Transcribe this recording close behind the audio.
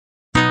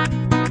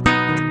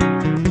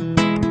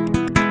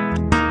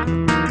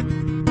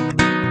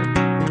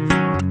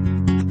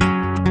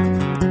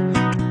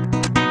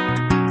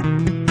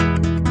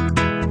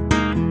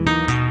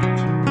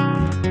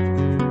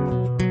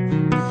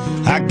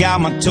got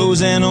my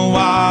toes in the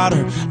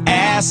water,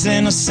 ass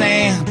in the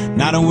sand,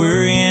 not a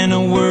worry in the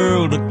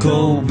world, a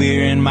cold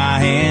beer in my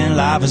hand.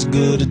 Life is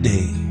good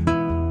today,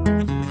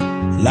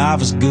 life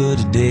is good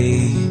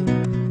today.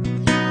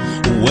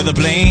 Well, the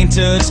plane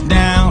touched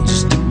down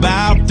just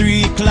about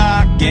 3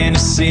 o'clock, and the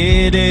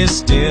city's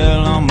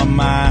still on my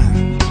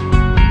mind.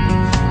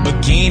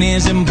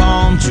 Bikinis and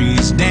palm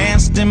trees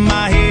danced in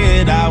my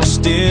head, I was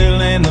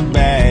still in the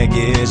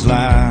baggage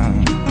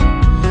line.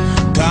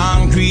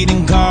 Concrete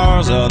and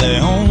cars are their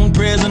own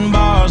prison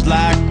bars,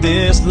 like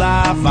this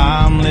life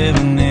I'm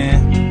living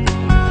in.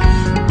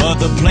 But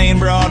the plane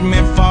brought me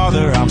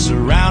farther, I'm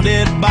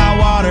surrounded by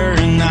water,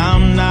 and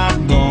I'm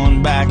not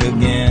going back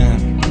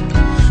again.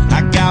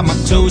 I got my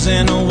toes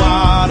in the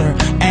water,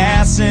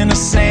 ass in the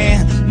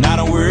sand, not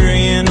a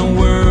worry in the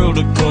world,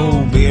 a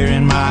cold beer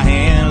in my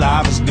hand.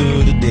 Life is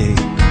good today,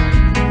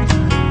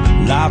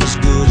 life is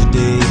good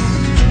today.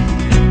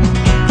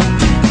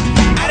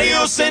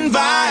 Adios and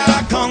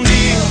via con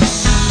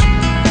Dios,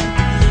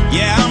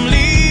 yeah, I'm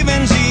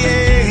leaving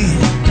GA.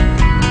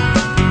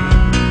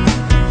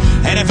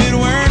 And if it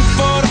weren't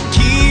for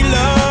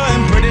tequila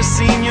and pretty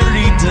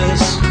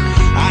senoritas,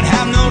 I'd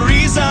have no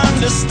reason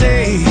to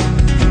stay.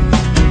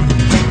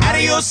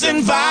 Adios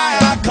and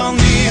via con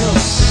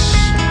Dios,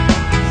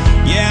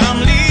 yeah, I'm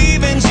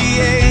leaving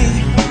GA.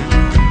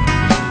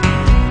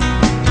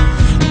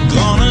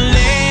 Gonna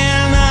lay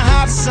in the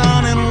hot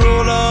sun and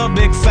roll a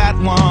big fat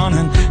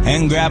one,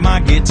 and grab my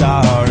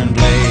guitar and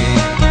play.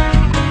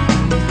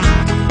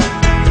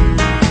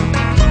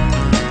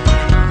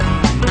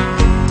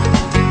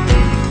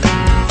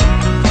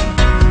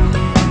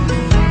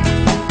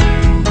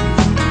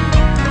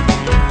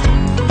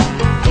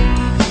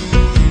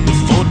 The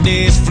 4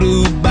 days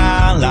flew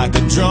by like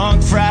a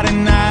drunk Friday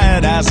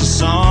night, as the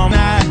song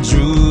I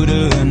drew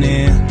to an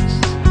end.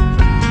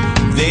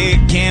 They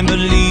can't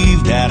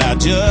believe that I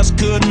just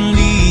couldn't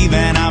leave,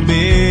 and I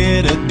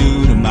bid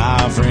adieu to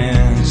my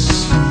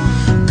friends.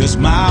 'Cause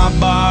my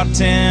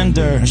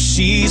bartender,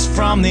 she's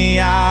from the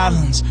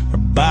islands, her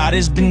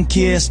body's been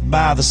kissed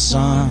by the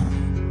sun,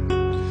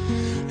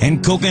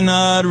 and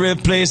coconut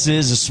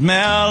replaces the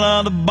smell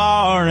of the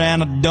bar,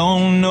 and I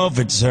don't know if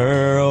it's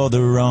her or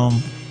the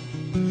rum.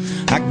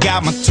 I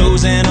got my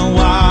toes in the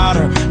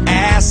water,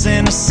 ass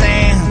in the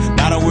sand,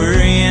 not a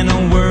worry in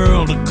the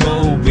world, a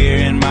cold beer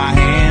in my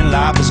hand.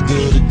 Life is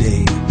good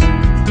today,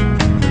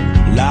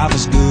 life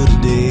is good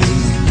today.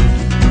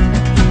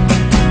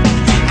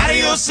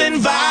 Adios and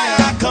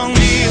via con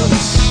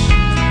Dios,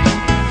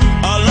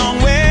 a long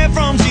way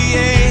from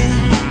GA.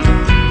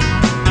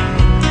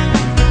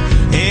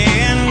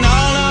 And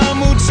all the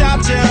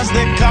muchachas,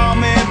 they call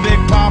me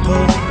Big Papa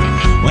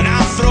when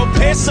I throw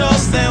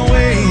pesos their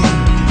way.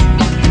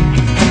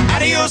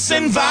 Adios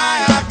and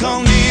via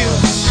con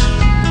Dios,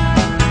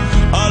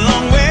 a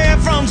long way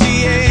from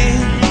GA.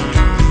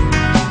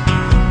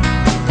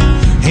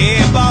 Hey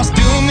boss,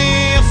 do me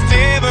a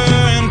favor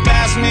and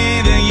pass me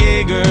the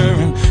Jaeger,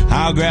 and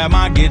I'll grab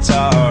my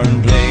guitar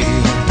and play.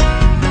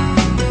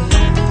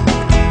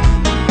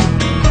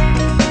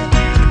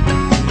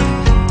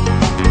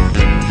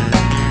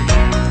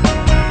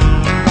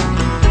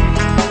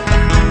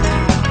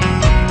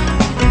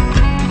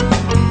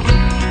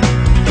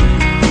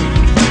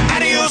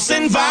 Adios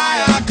and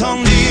via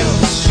con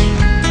Dios,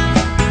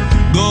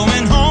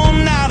 going home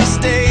now to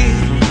stay.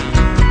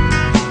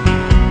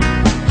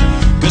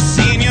 'Cause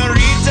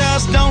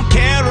senoritas don't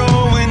care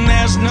when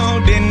there's no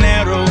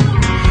dinero,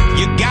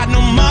 you got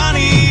no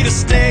money to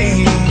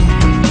stay.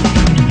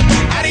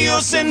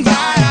 Adios and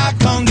via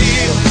con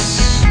Dios,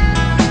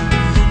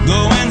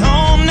 going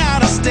home now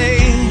to stay.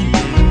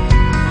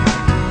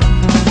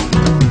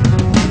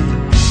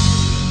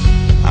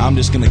 I'm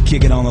just gonna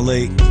kick it on the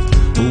lake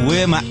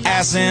with my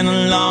ass in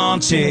a lawn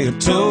chair,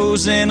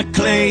 toes in the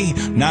clay,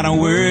 not a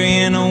worry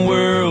in the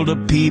world, a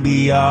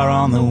PBR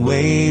on the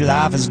way.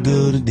 Life is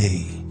good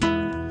today,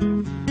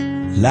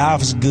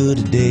 life is good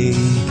today.